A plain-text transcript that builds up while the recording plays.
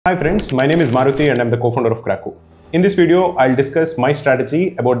Hi friends, my name is Maruti and I'm the co-founder of Cracku. In this video, I'll discuss my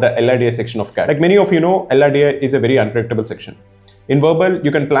strategy about the LRDI section of CAT. Like many of you know, LRDI is a very unpredictable section. In verbal, you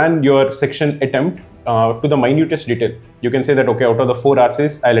can plan your section attempt to the minutest detail. You can say that, okay, out of the 4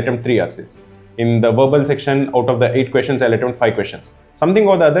 RCs, I'll attempt 3 RCs. In the verbal section, out of the 8 questions, I'll attempt 5 questions. Something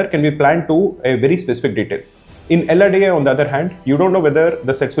or the other can be planned to a very specific detail. In LRDI, on the other hand, you don't know whether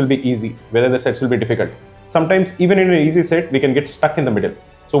the sets will be easy, whether the sets will be difficult. Sometimes, even in an easy set, we can get stuck in the middle.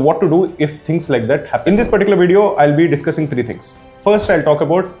 So what to do if things like that happen? In this particular video, I'll be discussing 3 things. First, I'll talk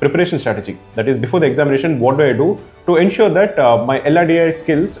about preparation strategy. That is, before the examination, what do I do to ensure that my LRDI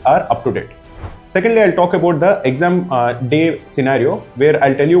skills are up to date? Secondly, I'll talk about the exam day scenario where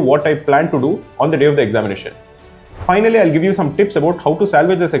I'll tell you what I plan to do on the day of the examination. Finally, I'll give you some tips about how to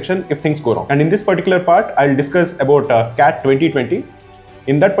salvage the section if things go wrong. And in this particular part, I'll discuss about CAT 2020.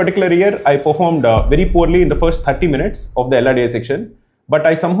 In that particular year, I performed very poorly in the first 30 minutes of the LRDI section. But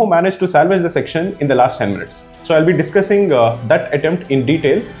I somehow managed to salvage the section in the last 10 minutes. So I'll be discussing that attempt in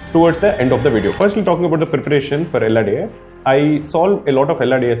detail towards the end of the video. Firstly, talking about the preparation for LRDI, I solve a lot of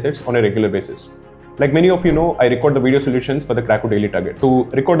LRDI sets on a regular basis. Like many of you know, I record the video solutions for the Cracku daily target. To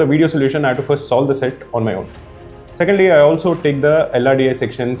record the video solution, I have to first solve the set on my own. Secondly, I also take the LRDI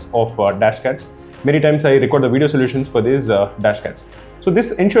sections of dashcats. Many times I record the video solutions for these dashcats. So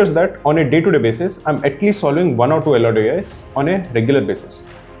this ensures that on a day-to-day basis, I'm at least solving 1 or 2 LRDIs on a regular basis.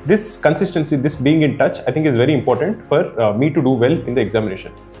 This consistency, this being in touch, I think is very important for me to do well in the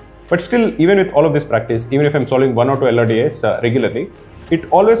examination. But still, even with all of this practice, even if I'm solving 1 or 2 LRDIs regularly, it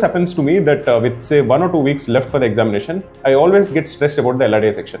always happens to me that with say 1 or 2 weeks left for the examination, I always get stressed about the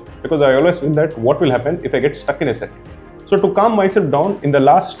LRDI section because I always feel that what will happen if I get stuck in a set. So to calm myself down in the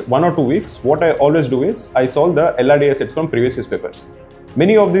last 1 or 2 weeks, what I always do is I solve the LRDI sets from previous year's papers.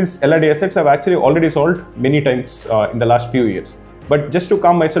 Many of these LRDI sets I've actually already solved many times in the last few years. But just to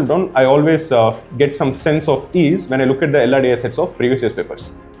calm myself down, I always get some sense of ease when I look at the LRDI sets of previous year's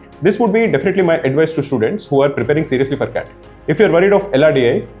papers. This would be definitely my advice to students who are preparing seriously for CAT. If you're worried of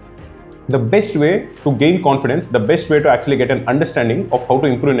LRDI, the best way to gain confidence, the best way to actually get an understanding of how to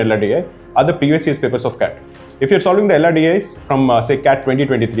improve in LRDI are the previous year's papers of CAT. If you're solving the LRDIs from say CAT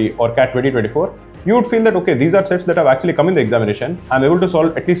 2023 or CAT 2024, you would feel that, okay, these are sets that have actually come in the examination. I'm able to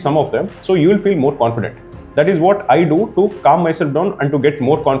solve at least some of them. So you will feel more confident. That is what I do to calm myself down and to get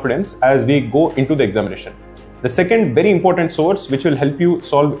more confidence as we go into the examination. The second very important source which will help you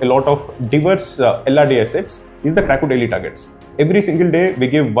solve a lot of diverse LRDI sets is the Cracku daily targets. Every single day we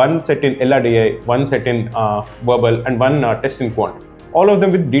give 1 set in LRDI, 1 set in verbal and 1 test in quant. All of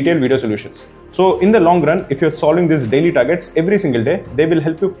them with detailed video solutions. So in the long run, if you're solving these daily targets every single day, they will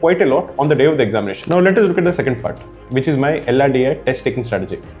help you quite a lot on the day of the examination. Now let us look at the second part, which is my LRDI test taking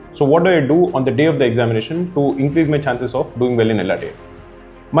strategy. So what do I do on the day of the examination to increase my chances of doing well in LRDI?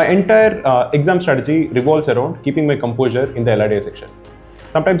 My entire exam strategy revolves around keeping my composure in the LRDI section.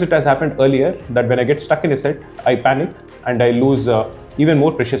 Sometimes it has happened earlier that when I get stuck in a set, I panic and I lose even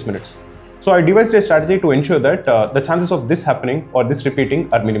more precious minutes. So I devised a strategy to ensure that the chances of this happening or this repeating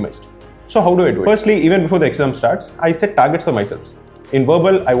are minimized. So how do I do it? Firstly, even before the exam starts, I set targets for myself. In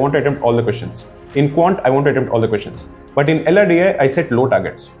verbal, I want to attempt all the questions. In quant, I want to attempt all the questions. But in LRDI, I set low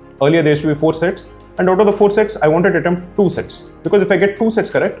targets. Earlier, there used to be 4 sets. And out of the 4 sets, I wanted to attempt 2 sets. Because if I get 2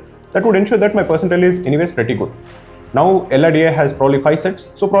 sets correct, that would ensure that my percentile is anyways pretty good. Now, LRDI has probably 5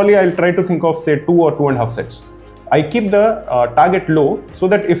 sets. So probably I'll try to think of say 2 or 2.5 sets. I keep the target low so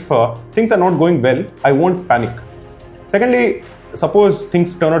that if things are not going well, I won't panic. Secondly, suppose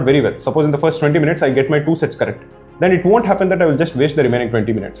things turn out very well. Suppose in the first 20 minutes, I get my 2 sets correct. Then it won't happen that I will just waste the remaining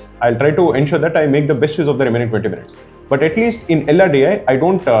 20 minutes. I'll try to ensure that I make the best use of the remaining 20 minutes. But at least in LRDI, I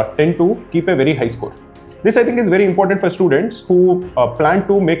don't tend to keep a very high score. This I think is very important for students who plan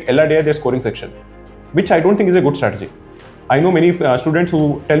to make LRDI their scoring section, which I don't think is a good strategy. I know many students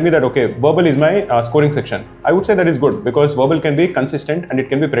who tell me that, okay, verbal is my scoring section. I would say that is good because verbal can be consistent and it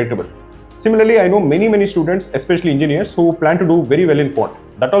can be predictable. Similarly, I know many students, especially engineers, who plan to do very well in quant.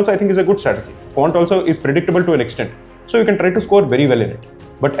 That also I think is a good strategy. Quant also is predictable to an extent. So you can try to score very well in it.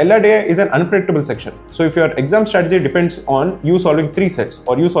 But LRDI is an unpredictable section. So if your exam strategy depends on you solving 3 sets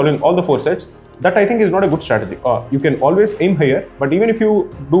or you solving all the 4 sets, that I think is not a good strategy. You can always aim higher, but even if you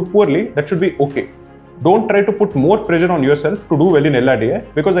do poorly, that should be okay. Don't try to put more pressure on yourself to do well in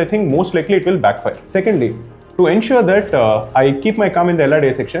LRDI because I think most likely it will backfire. Secondly, to ensure that I keep my calm in the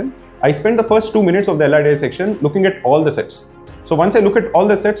LRDI section, I spend the first 2 minutes of the LRDI section looking at all the sets. So once I look at all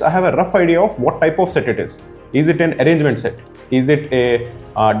the sets, I have a rough idea of what type of set it is. Is it an arrangement set? Is it a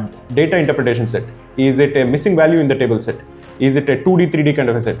data interpretation set? Is it a missing value in the table set? Is it a 2D, 3D kind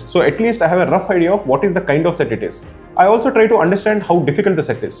of a set? So at least I have a rough idea of what is the kind of set it is. I also try to understand how difficult the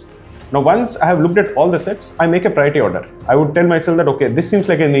set is. Now, once I have looked at all the sets, I make a priority order. I would tell myself that, okay, this seems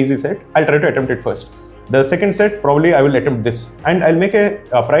like an easy set. I'll try to attempt it first. The second set, probably I will attempt this. And I'll make a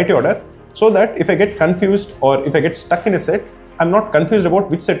priority order so that if I get confused or if I get stuck in a set, I'm not confused about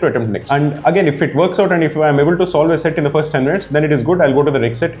which set to attempt next. And again, if it works out and if I'm able to solve a set in the first 10 minutes, then it is good. I'll go to the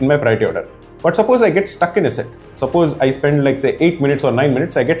next set in my priority order. But suppose I get stuck in a set. Suppose I spend like say 8 minutes or 9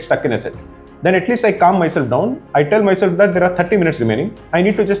 minutes, I get stuck in a set. Then at least I calm myself down. I tell myself that there are 30 minutes remaining. I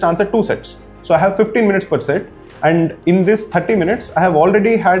need to just answer 2 sets. So I have 15 minutes per set. And in this 30 minutes, I have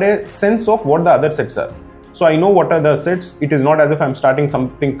already had a sense of what the other sets are. So I know what are the sets. It is not as if I'm starting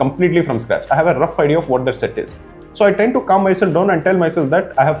something completely from scratch. I have a rough idea of what the set is. So I tend to calm myself down and tell myself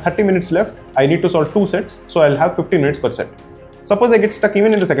that I have 30 minutes left. I need to solve 2 sets. So I'll have 15 minutes per set. Suppose I get stuck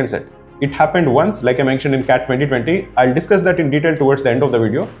even in the second set. It happened once, like I mentioned in CAT 2020. I'll discuss that in detail towards the end of the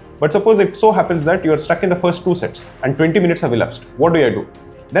video. But suppose it so happens that you are stuck in the first 2 sets and 20 minutes have elapsed. What do I do?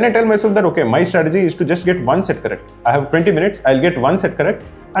 Then I tell myself that, okay, my strategy is to just get 1 set correct. I have 20 minutes, I'll get 1 set correct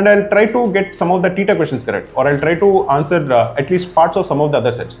and I'll try to get some of the theta questions correct, or I'll try to answer at least parts of some of the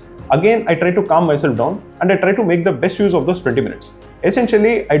other sets. Again, I try to calm myself down and I try to make the best use of those 20 minutes.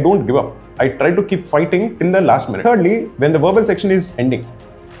 Essentially, I don't give up. I try to keep fighting till the last minute. Thirdly, when the verbal section is ending,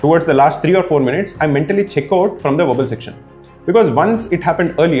 towards the last 3 or 4 minutes, I mentally check out from the verbal section. Because once it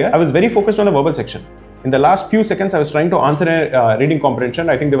happened earlier, I was very focused on the verbal section. In the last few seconds, I was trying to answer a reading comprehension.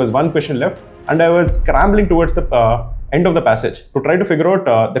 I think there was 1 question left and I was scrambling towards the end of the passage to try to figure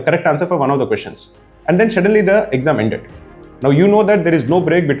out the correct answer for one of the questions. And then suddenly the exam ended. Now you know that there is no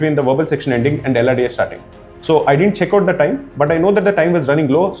break between the verbal section ending and LRDI starting. So I didn't check out the time, but I know that the time was running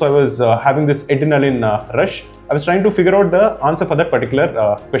low. So I was having this adrenaline rush. I was trying to figure out the answer for that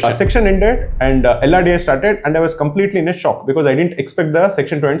particular question. Section ended and LRDI started and I was completely in a shock because I didn't expect the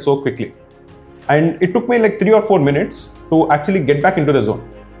section to end so quickly. And it took me like 3 or 4 minutes to actually get back into the zone.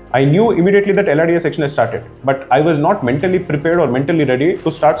 I knew immediately that LRDI section has started, but I was not mentally prepared or mentally ready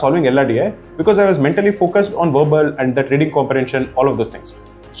to start solving LRDI because I was mentally focused on verbal and that reading comprehension, all of those things.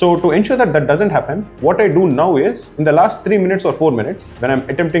 So to ensure that that doesn't happen, what I do now is in the last 3 minutes or 4 minutes, when I'm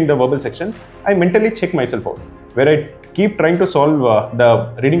attempting the verbal section, I mentally check myself out, where I keep trying to solve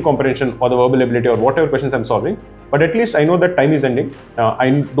the reading comprehension or the verbal ability or whatever questions I'm solving. But at least I know that time is ending. I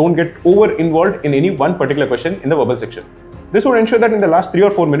don't get over involved in any one particular question in the verbal section. This would ensure that in the last 3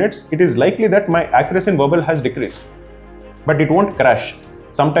 or 4 minutes, it is likely that my accuracy in verbal has decreased, but it won't crash.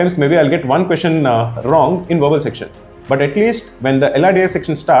 Sometimes maybe I'll get 1 question wrong in verbal section, but at least when the LRDI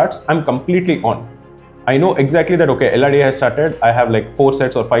section starts, I'm completely on. I know exactly that, okay, LRDI has started. I have like 4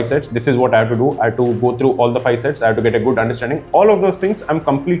 sets or 5 sets. This is what I have to do. I have to go through all the 5 sets. I have to get a good understanding. All of those things I'm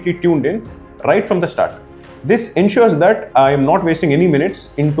completely tuned in right from the start. This ensures that I am not wasting any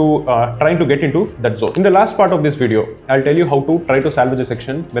minutes into trying to get into that zone. In the last part of this video, I'll tell you how to try to salvage a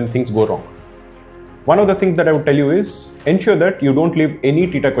section when things go wrong. One of the things that I would tell you is ensure that you don't leave any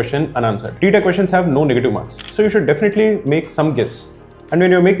theta question unanswered. Theta questions have no negative marks. So you should definitely make some guess. And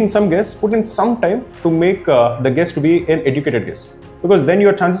when you're making some guess, put in some time to make the guess to be an educated guess, because then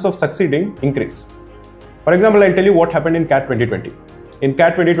your chances of succeeding increase. For example, I'll tell you what happened in CAT 2020. In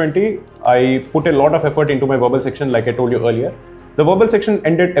CAT 2020, I put a lot of effort into my verbal section, like I told you earlier. The verbal section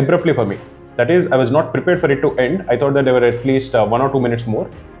ended abruptly for me. That is, I was not prepared for it to end. I thought that there were at least 1 or 2 minutes more,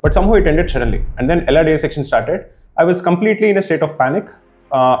 but somehow it ended suddenly. And then LRDI section started. I was completely in a state of panic.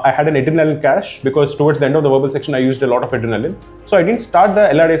 I had an adrenaline crash because towards the end of the verbal section, I used a lot of adrenaline. So I didn't start the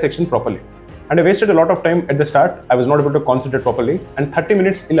LRDI section properly. And I wasted a lot of time at the start. I was not able to concentrate properly. And 30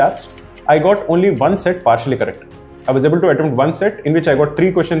 minutes elapsed. I got only 1 set partially correct. I was able to attempt 1 set in which I got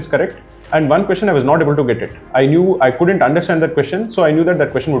 3 questions correct. And 1 question I was not able to get it. I knew I couldn't understand that question. So I knew that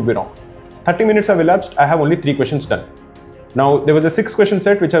that question would be wrong. 30 minutes have elapsed. I have only 3 questions done. Now there was a 6 question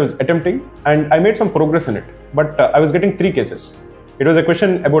set which I was attempting and I made some progress in it. But I was getting 3 cases. It was a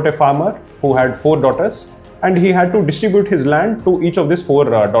question about a farmer who had 4 daughters and he had to distribute his land to each of these 4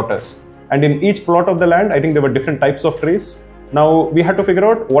 daughters. And in each plot of the land, I think there were different types of trees. Now we had to figure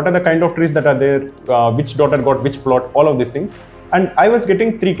out what are the kind of trees that are there, which daughter got which plot, all of these things. And I was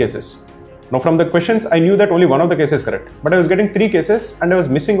getting 3 cases. Now from the questions, I knew that only one of the cases is correct, but I was getting 3 cases and I was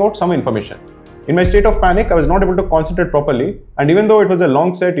missing out some information. In my state of panic, I was not able to concentrate properly. And even though it was a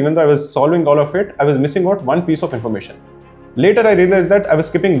long set, even though I was solving all of it, I was missing out one piece of information. Later, I realized that I was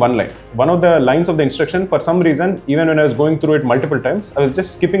skipping one line. One of the lines of the instruction, for some reason, even when I was going through it multiple times, I was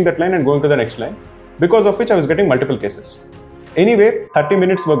just skipping that line and going to the next line, because of which I was getting multiple cases. Anyway, 30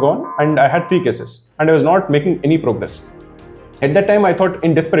 minutes were gone and I had 3 cases and I was not making any progress. At that time, I thought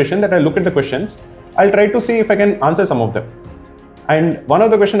in desperation that I'll look at the questions. I'll try to see if I can answer some of them. And one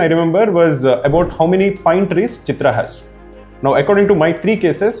of the question I remember was about how many pine trees Chitra has. Now, according to my 3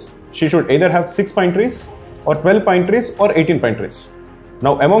 cases, she should either have 6 pine trees or 12 pine trees or 18 pine trees.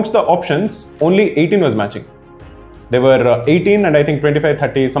 Now, amongst the options, only 18 was matching. There were 18 and I think 25,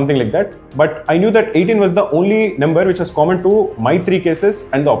 30, something like that. But I knew that 18 was the only number which was common to my 3 cases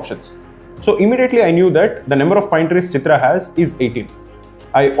and the options. So immediately I knew that the number of pine trees Chitra has is 18.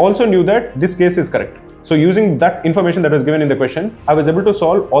 I also knew that this case is correct. So using that information that was given in the question, I was able to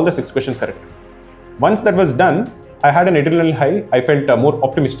solve all the 6 questions correct. Once that was done, I had an adrenaline high. I felt more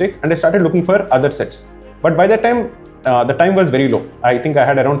optimistic and I started looking for other sets. But by that time, the time was very low. I think I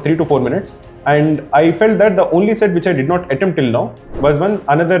had around 3 to 4 minutes. And I felt that the only set which I did not attempt till now was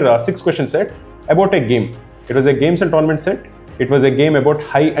another 6 question set about a game. It was a games and tournament set. It was a game about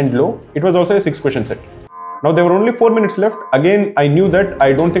high and low. It was also a 6 question set. Now there were only 4 minutes left. Again, I knew that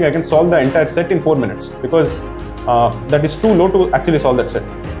I don't think I can solve the entire set in 4 minutes because that is too low to actually solve that set.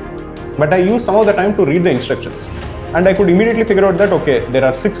 But I used some of the time to read the instructions. And I could immediately figure out that, okay, there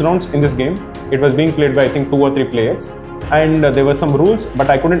are 6 rounds in this game. It was being played by I think 2 or 3 players. And there were some rules, but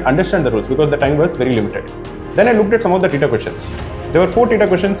I couldn't understand the rules because the time was very limited. Then I looked at some of the theta questions. There were 4 theta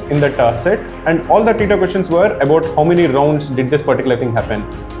questions in that set, and all the theta questions were about how many rounds did this particular thing happen,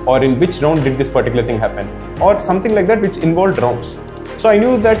 or in which round did this particular thing happen, or something like that which involved rounds. So I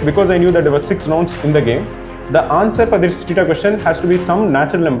knew that because I knew that there were 6 rounds in the game, the answer for this theta question has to be some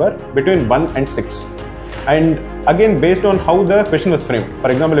natural number between 1 and 6. And again, based on how the question was framed.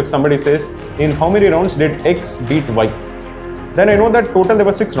 For example, if somebody says, in how many rounds did X beat Y? Then I know that total there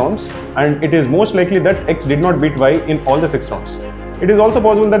were 6 rounds, and it is most likely that X did not beat Y in all the 6 rounds. It is also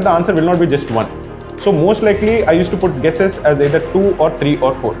possible that the answer will not be just 1. So most likely I used to put guesses as either 2 or 3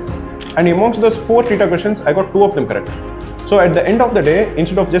 or 4. And amongst those 4 theta questions, I got 2 of them correct. So at the end of the day,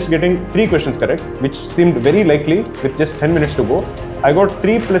 instead of just getting 3 questions correct, which seemed very likely with just 10 minutes to go, I got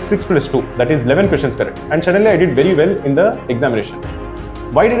 3 plus 6 plus 2, that is 11 questions correct. And suddenly I did very well in the examination.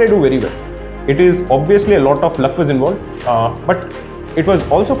 Why did I do very well? It is obviously a lot of luck was involved, but it was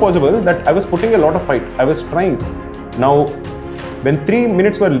also possible that I was putting a lot of fight. I was trying. Now, when 3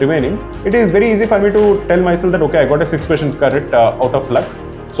 minutes were remaining, it is very easy for me to tell myself that, okay, I got a 6 question correct out of luck.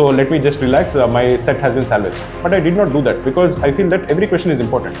 So let me just relax, my set has been salvaged. But I did not do that because I feel that every question is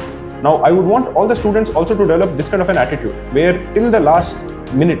important. Now, I would want all the students also to develop this kind of an attitude where till the last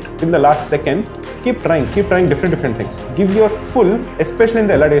minute, till the last second, keep trying different things. Give your full, especially in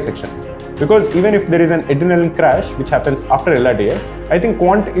the LRDI section. Because even if there is an adrenaline crash which happens after LRDI, I think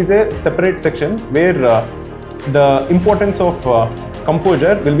quant is a separate section where the importance of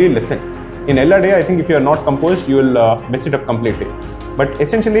composure will be lessened. In LRDI, I think if you are not composed, you will mess it up completely. But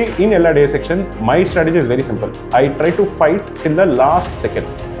essentially in LRDI section, my strategy is very simple. I try to fight till the last second.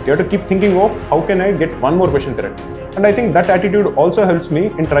 You have to keep thinking of how can I get one more question correct. And I think that attitude also helps me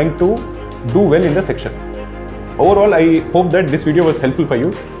in trying to do well in the section. Overall, I hope that this video was helpful for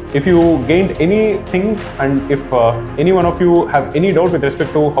you. If you gained anything and if any one of you have any doubt with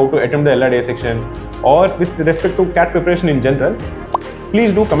respect to how to attempt the LRDI section or with respect to CAT preparation in general,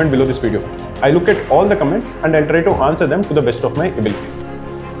 please do comment below this video. I look at all the comments and I'll try to answer them to the best of my ability.